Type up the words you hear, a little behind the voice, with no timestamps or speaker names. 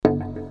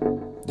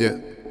Yeah.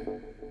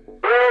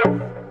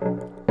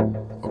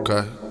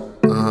 Okay.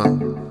 Yeah.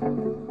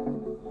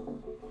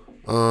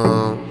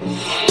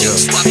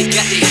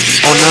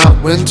 On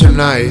that winter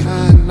night,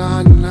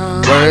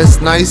 where it's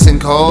nice and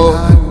cold,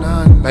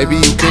 maybe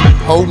you can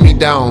hold me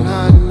down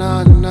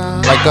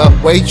like a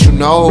weight, you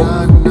know.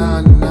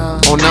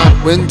 On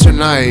that winter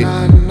night,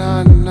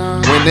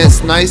 when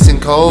it's nice and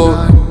cold,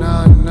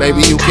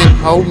 baby, you can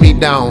hold me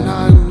down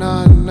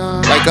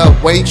like a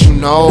weight, you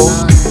know.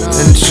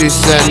 And she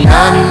said,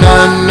 na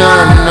na na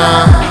na,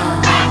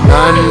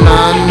 na na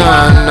na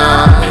na,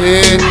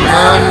 yeah,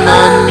 na na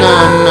na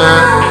na,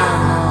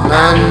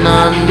 na na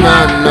na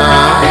na,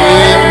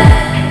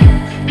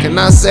 yeah. Can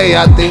I say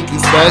I think you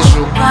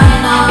special?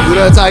 You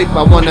the type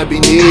I wanna be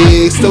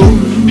next to.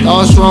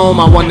 Thoughts wrong,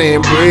 I wanna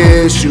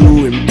embrace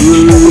you and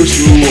bruise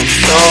you. I'm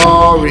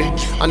sorry,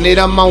 I need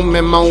a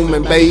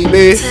moment,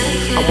 baby.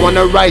 I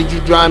wanna ride you,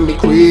 drive me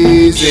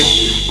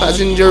crazy.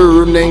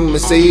 Passenger named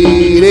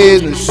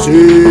Mercedes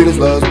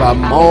loves by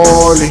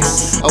Marley.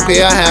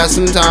 Okay, I had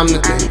some time to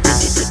think.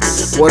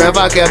 What if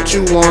I kept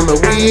you warm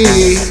and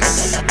we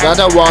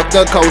gotta walk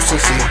the coast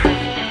and see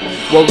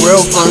what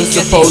real fun's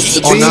supposed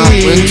to be. On that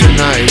winter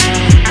night,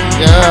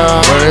 yeah,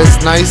 where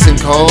it's nice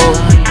and cold,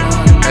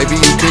 maybe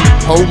you can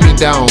hold me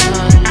down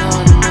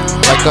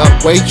like a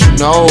weight, you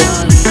know.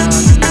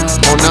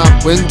 On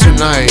that winter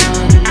night,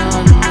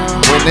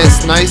 when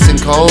it's nice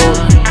and cold,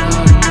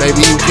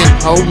 baby, you can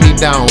hold me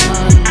down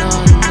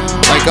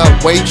like a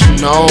weight, you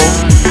know.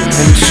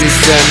 And she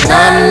said,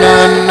 na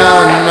na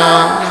na na,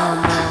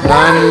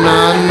 na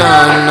na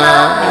na na,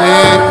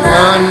 yeah,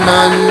 na na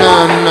na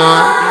na,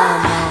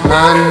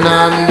 na na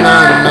na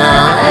na,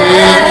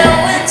 yeah.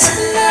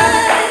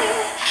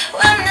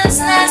 When it's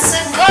nice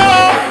and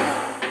cold,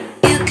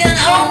 you can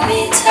hold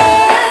me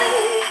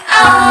tight. I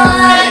won't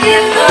let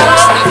you go.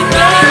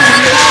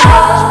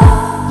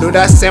 Do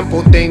the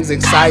simple things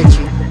excite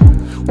you?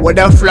 What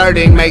the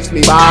flirting makes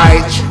me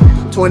bite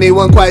you?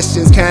 21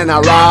 questions, can I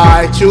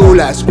write you?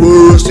 Last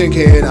question,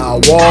 can I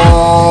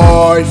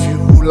wife you?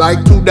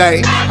 Like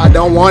today, I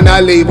don't wanna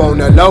leave on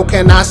the low,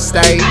 can I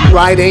stay?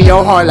 Right in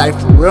your heart like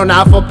for real,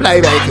 not for play,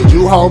 babe. Could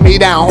you hold me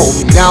down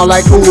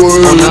like a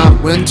wood? On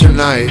that winter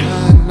night,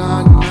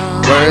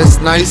 where it's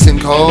nice and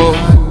cold,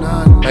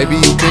 maybe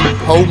you can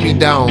hold me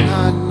down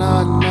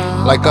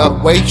like a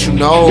weight, you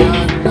know.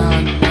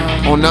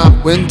 On that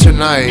winter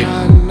night,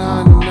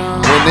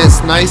 when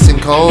it's nice and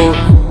cold,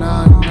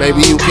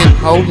 baby, you can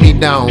hold me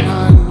down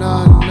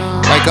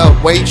like a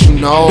weight, you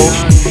know.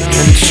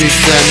 And she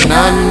said,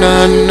 na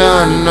na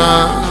na na,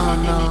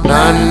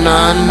 na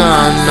na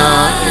na na,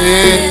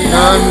 yeah,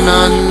 na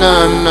na na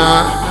na,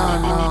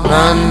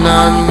 na na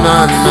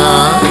na na,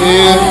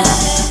 yeah.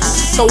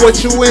 So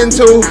what you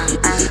into?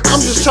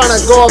 I'm just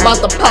tryna go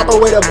about the proper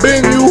way to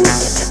bend you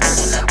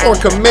or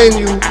commend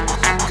you,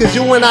 cause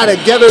you and I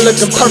together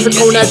looking perfect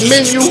on that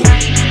menu.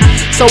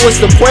 So what's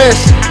the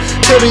question?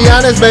 To be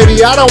honest,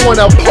 baby, I don't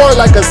wanna pour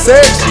like a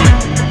section.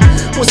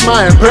 What's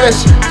my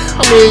impression?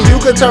 I mean, you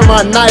could turn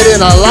my night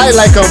in a light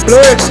like a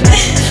complexion.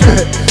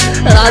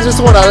 And I just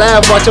wanna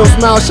laugh, watch your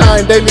smile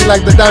shine daily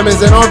like the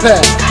diamonds in our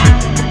path.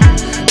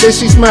 Then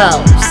she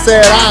smiled,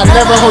 said, I'll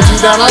never hold you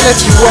down, I'll let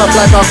you up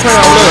like our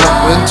crown.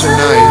 Look, winter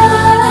night,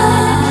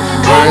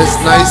 where it's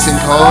nice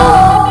and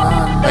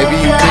cold, maybe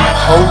you can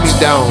hold me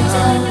down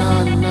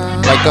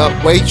like a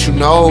weight, you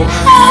know.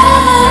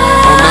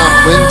 On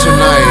that winter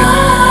night,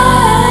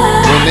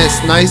 when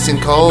it's nice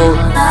and cold,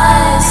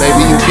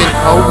 baby, you can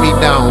hold me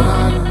down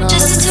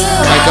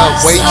like a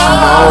weight, you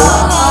know.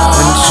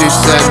 And she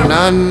said,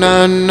 na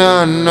na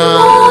na na,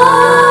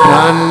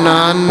 na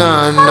na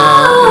na na,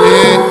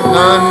 yeah,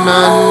 na na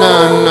na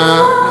na,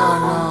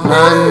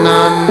 na na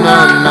na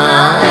na,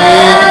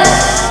 yeah.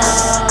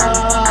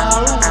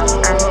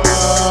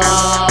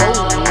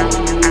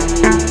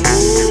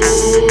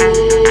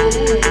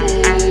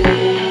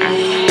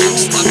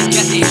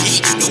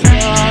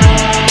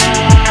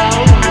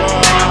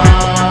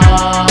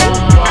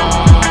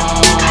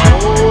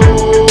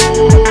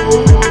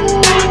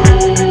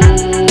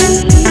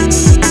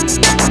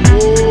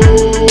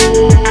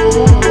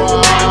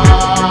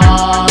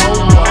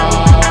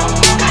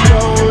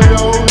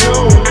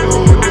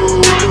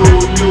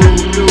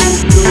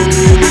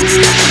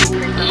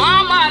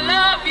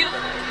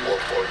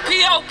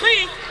 P.O.P.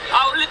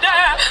 all the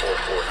time.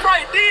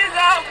 Right, these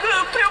all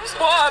good pimps,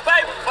 boy,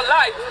 baby, for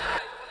life.